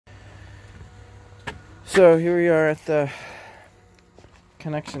So here we are at the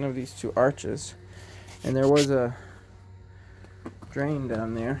connection of these two arches, and there was a drain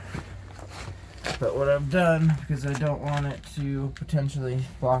down there, but what I've done, because I don't want it to potentially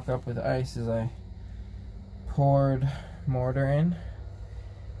block up with ice, is I poured mortar in,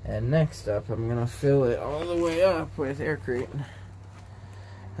 and next up I'm going to fill it all the way up with Aircrete,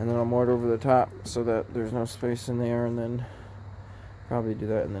 and then I'll mortar over the top so that there's no space in there, and then probably do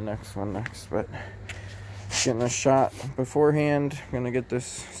that in the next one next. But getting a shot beforehand. I'm going to get this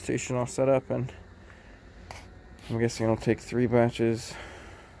station all set up, and I'm guessing it'll take 3 batches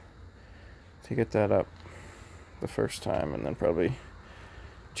to get that up the first time, and then probably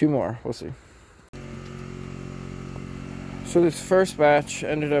 2 more. We'll see. So this first batch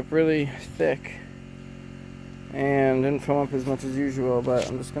ended up really thick and didn't fill up as much as usual, but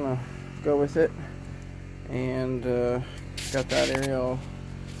I'm just going to go with it, and got that area all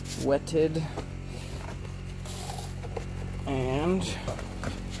wetted. And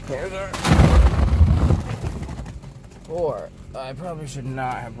here's our pour. I probably should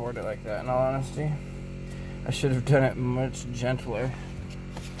not have poured it like that, in all honesty. I should have done it much gentler.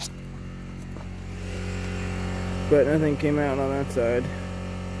 But nothing came out on that side.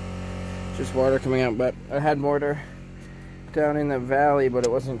 Just water coming out. But I had mortar down in the valley, but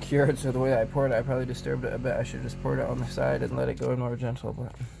it wasn't cured, so the way I poured it, I probably disturbed it a bit. I should have just poured it on the side and let it go more gentle.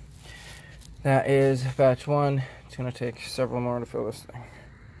 But that is batch 1. It's going to take several more to fill this thing.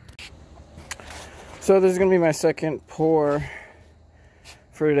 So this is going to be my second pour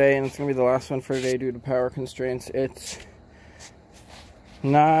for today, and it's going to be the last one for today due to power constraints. It's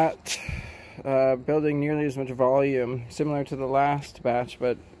not building nearly as much volume, similar to the last batch,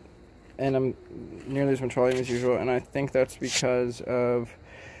 but nearly as much volume as usual, and I think that's because of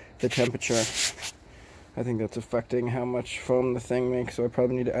the temperature. I think that's affecting how much foam the thing makes, so I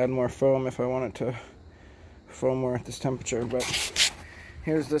probably need to add more foam if I want it to foam more at this temperature. But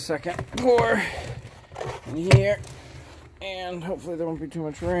here's the second pour in here, and hopefully there won't be too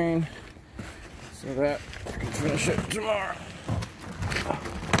much rain so that I can finish it tomorrow.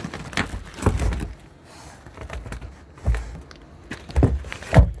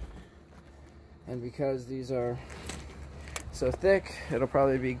 And because these are so thick, it'll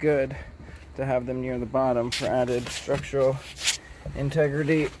probably be good to have them near the bottom for added structural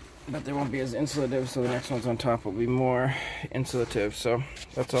integrity, but they won't be as insulative, so the next ones on top will be more insulative. So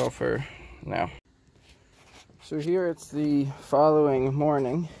that's all for now. So here it's the following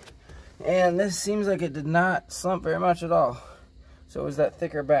morning, and this seems like it did not slump very much at all. So it was that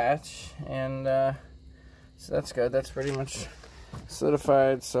thicker batch, and so that's good. That's pretty much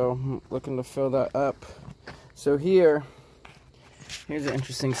solidified, so I'm looking to fill that up. So here's an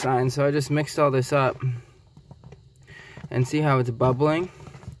interesting sign. So I just mixed all this up, and see how it's bubbling.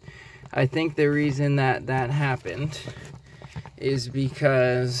 I think the reason that happened is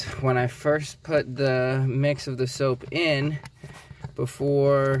because when I first put the mix of the soap in,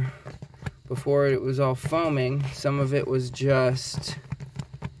 before it was all foaming, some of it was just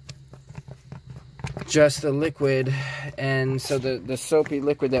the liquid, and so the soapy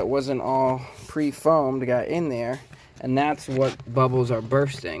liquid that wasn't all pre-foamed got in there, and that's what bubbles are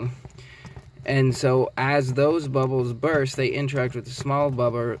bursting. And so as those bubbles burst, they interact with the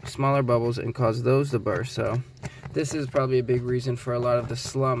smaller bubbles and cause those to burst. So this is probably a big reason for a lot of the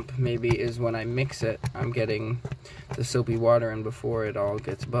slump, maybe, is when I mix it, I'm getting the soapy water in before it all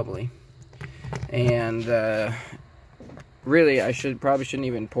gets bubbly. And really, I probably shouldn't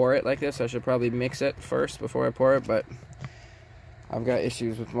even pour it like this. I should probably mix it first before I pour it, but I've got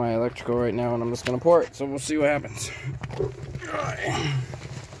issues with my electrical right now, and I'm just going to pour it, so we'll see what happens.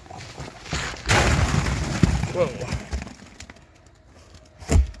 Whoa.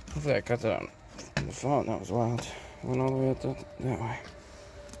 Hopefully I cut that on the phone. That was wild. Went all the way up that way.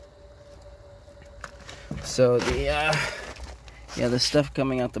 So the stuff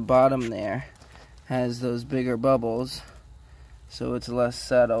coming out the bottom there has those bigger bubbles, so it's less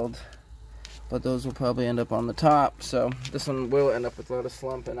settled, but those will probably end up on the top. So this one will end up with a lot of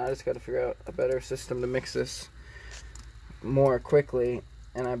slump, and I just got to figure out a better system to mix this more quickly,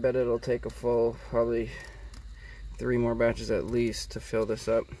 and I bet it'll take a full probably 3 more batches at least to fill this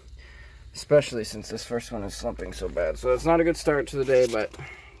up, especially since this first one is slumping so bad. So it's not a good start to the day, but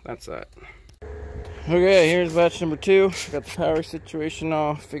that's that. Okay, here's batch number 2. Got the power situation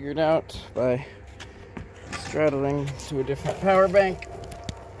all figured out by straddling to a different power bank.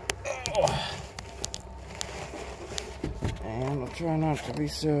 And I'll try not to be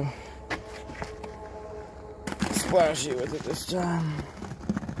so splashy with it this time.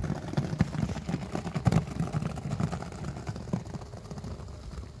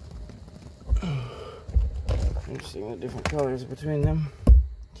 Interesting the different colors between them.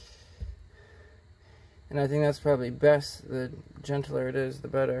 And I think that's probably best. The gentler it is, the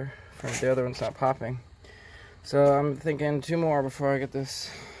better. From the other one's not popping. So I'm thinking 2 more before I get this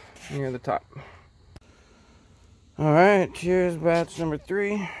near the top. Alright, here's batch number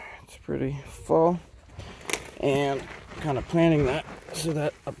 3. It's pretty full. And kind of planning that so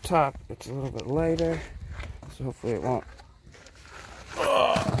that up top it's a little bit lighter. So hopefully it won't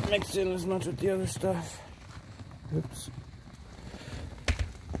mix in as much with the other stuff. Oops.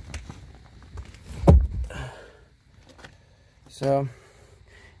 So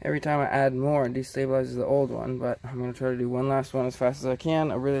every time I add more, it destabilizes the old one, but I'm going to try to do one last one as fast as I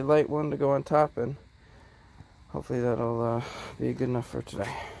can, a really light one to go on top, and hopefully that'll be good enough for today.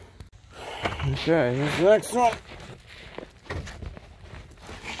 Okay, here's the next one.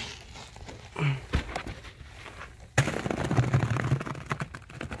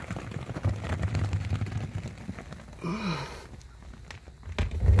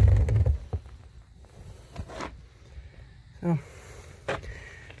 So,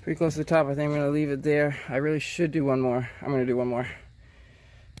 pretty close to the top. I think I'm going to leave it there. I really should do one more. I'm going to do one more.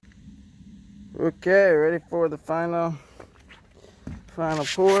 Okay, ready for the final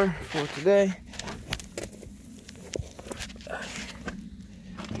pour for today.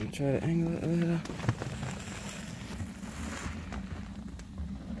 I'm going to try to angle it a little.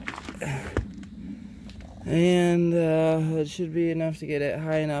 And it should be enough to get it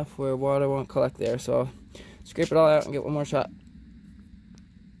high enough where water won't collect there. So I'll scrape it all out and get one more shot.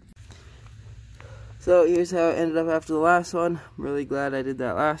 So here's how it ended up after the last one. I'm really glad I did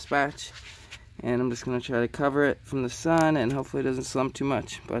that last batch. And I'm just going to try to cover it from the sun and hopefully it doesn't slump too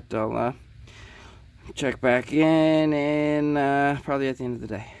much. But I'll check back in and probably at the end of the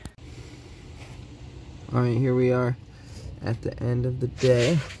day. Alright, here we are at the end of the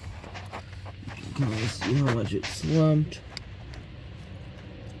day. You can really see how much it slumped.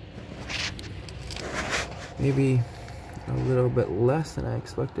 Maybe a little bit less than I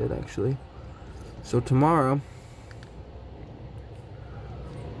expected, actually. So tomorrow,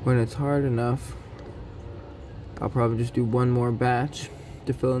 when it's hard enough, I'll probably just do one more batch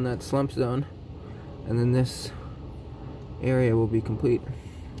to fill in that slump zone, and then this area will be complete.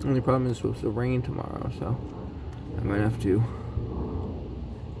 Only problem is it's supposed to rain tomorrow, so I might have to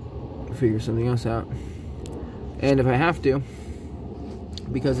figure something else out. And if I have to,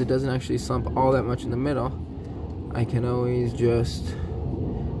 because it doesn't actually slump all that much in the middle, I can always just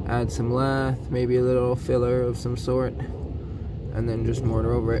add some lath, maybe a little filler of some sort, and then just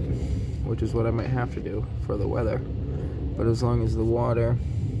mortar over it, which is what I might have to do for the weather. But as long as the water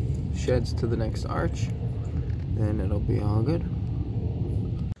sheds to the next arch, then it'll be all good.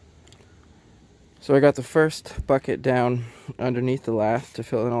 So I got the first bucket down underneath the lath to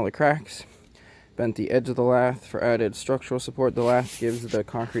fill in all the cracks. Bent the edge of the lath for added structural support. The lath gives the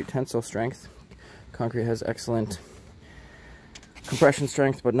concrete tensile strength. Concrete has excellent compression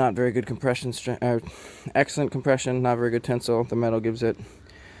strength, but not very good compression strength. Excellent compression, not very good tensile. The metal gives it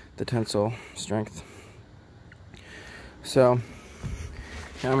the tensile strength. So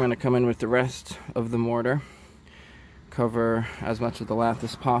now I'm going to come in with the rest of the mortar, cover as much of the lath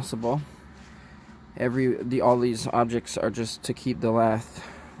as possible. All these objects are just to keep the lath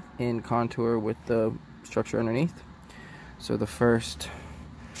in contour with the structure underneath. So the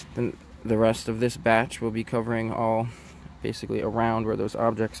rest of this batch will be covering all basically around where those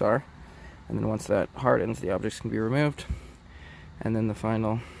objects are, and then once that hardens, the objects can be removed, and then the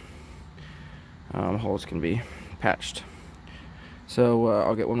final holes can be patched. So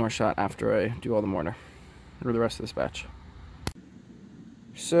I'll get one more shot after I do all the mortar or the rest of this batch.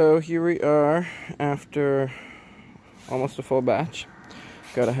 So here we are after almost a full batch.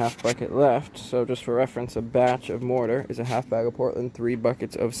 Got a half bucket left. So just for reference, a batch of mortar is a half bag of Portland, 3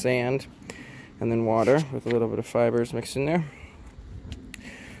 buckets of sand, and then water with a little bit of fibers mixed in there.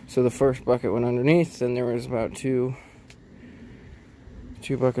 So the first bucket went underneath, then there was about two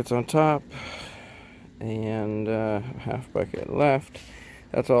buckets on top, and half bucket left.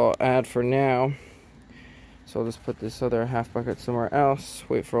 That's all I'll add for now. So I'll just put this other half bucket somewhere else,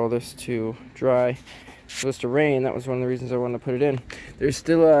 wait for all this to dry. It's supposed to rain. That was one of the reasons I wanted to put it in. There's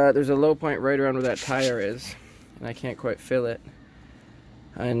still there's a low point right around where that tire is, and I can't quite fill it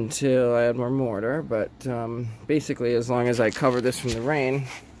until I add more mortar, but basically as long as I cover this from the rain,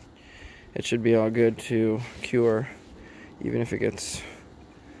 it should be all good to cure even if it gets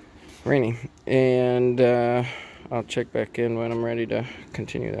rainy. And I'll check back in when I'm ready to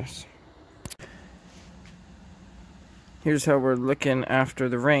continue this. Here's how we're looking after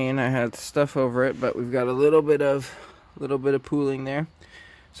the rain. I had stuff over it, but we've got a little bit of pooling there.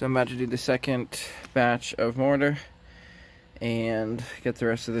 So I'm about to do the second batch of mortar and get the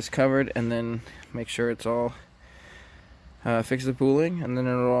rest of this covered, and then make sure it's all fix the pooling, and then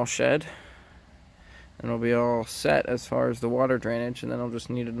it'll all shed and it'll be all set as far as the water drainage, and then I'll just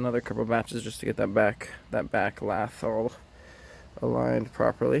need another couple batches just to get that back lath all aligned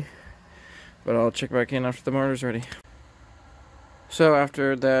properly. But I'll check back in after the mortar's ready. So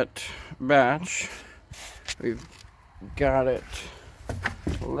after that batch, we've got it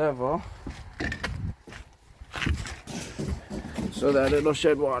level so that it'll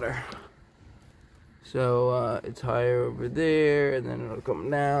shed water. So it's higher over there, and then it'll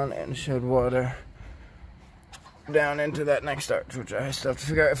come down and shed water down into that next arch, which I still have to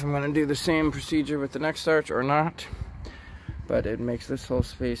figure out if I'm going to do the same procedure with the next arch or not. But it makes this whole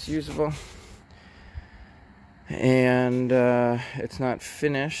space usable. And it's not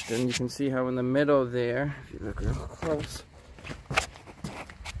finished, and you can see how in the middle there, if you look real close,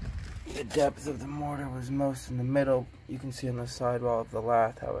 the depth of the mortar was most in the middle. You can see on the sidewall of the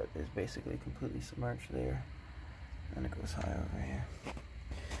lath how it is basically completely submerged there, and it goes high over here.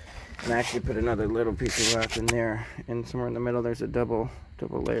 And I actually put another little piece of lath in there, and somewhere in the middle there's a double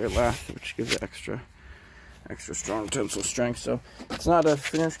layer lath, which gives it extra strong tensile strength. So it's not a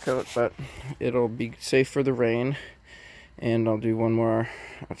finished coat, but it'll be safe for the rain, and I'll do one more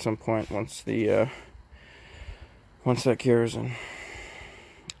at some point once that cures, and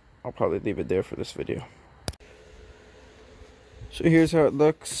I'll probably leave it there for this video. So here's how it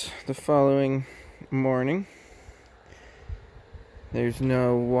looks the following morning. There's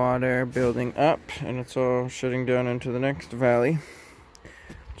no water building up, and it's all shutting down into the next valley.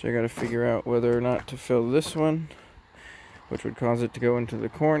 So I gotta figure out whether or not to fill this one, which would cause it to go into the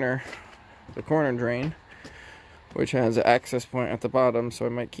corner drain, which has an access point at the bottom, so I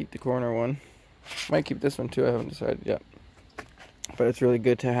might keep the corner one. Might keep this one too, I haven't decided yet. But it's really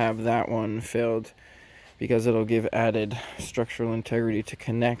good to have that one filled, because it'll give added structural integrity to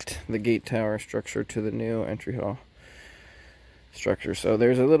connect the gate tower structure to the new entry hall structure. So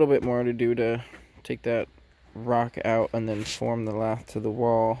there's a little bit more to do to take that rock out and then form the lath to the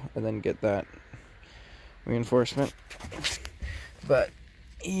wall and then get that reinforcement. But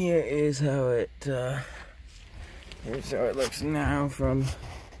here is how it looks now from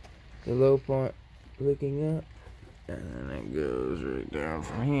the low point looking up, and then it goes right down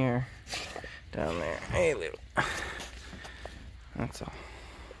from here down there. Hey, little. That's all.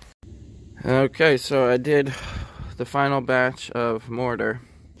 Okay, so I did the final batch of mortar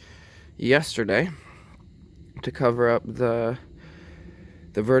yesterday to cover up the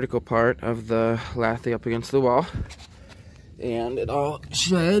vertical part of the lathe up against the wall, and it all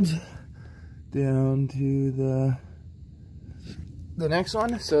sheds down to the next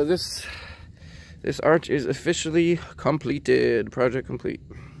one. So this arch is officially completed, project complete.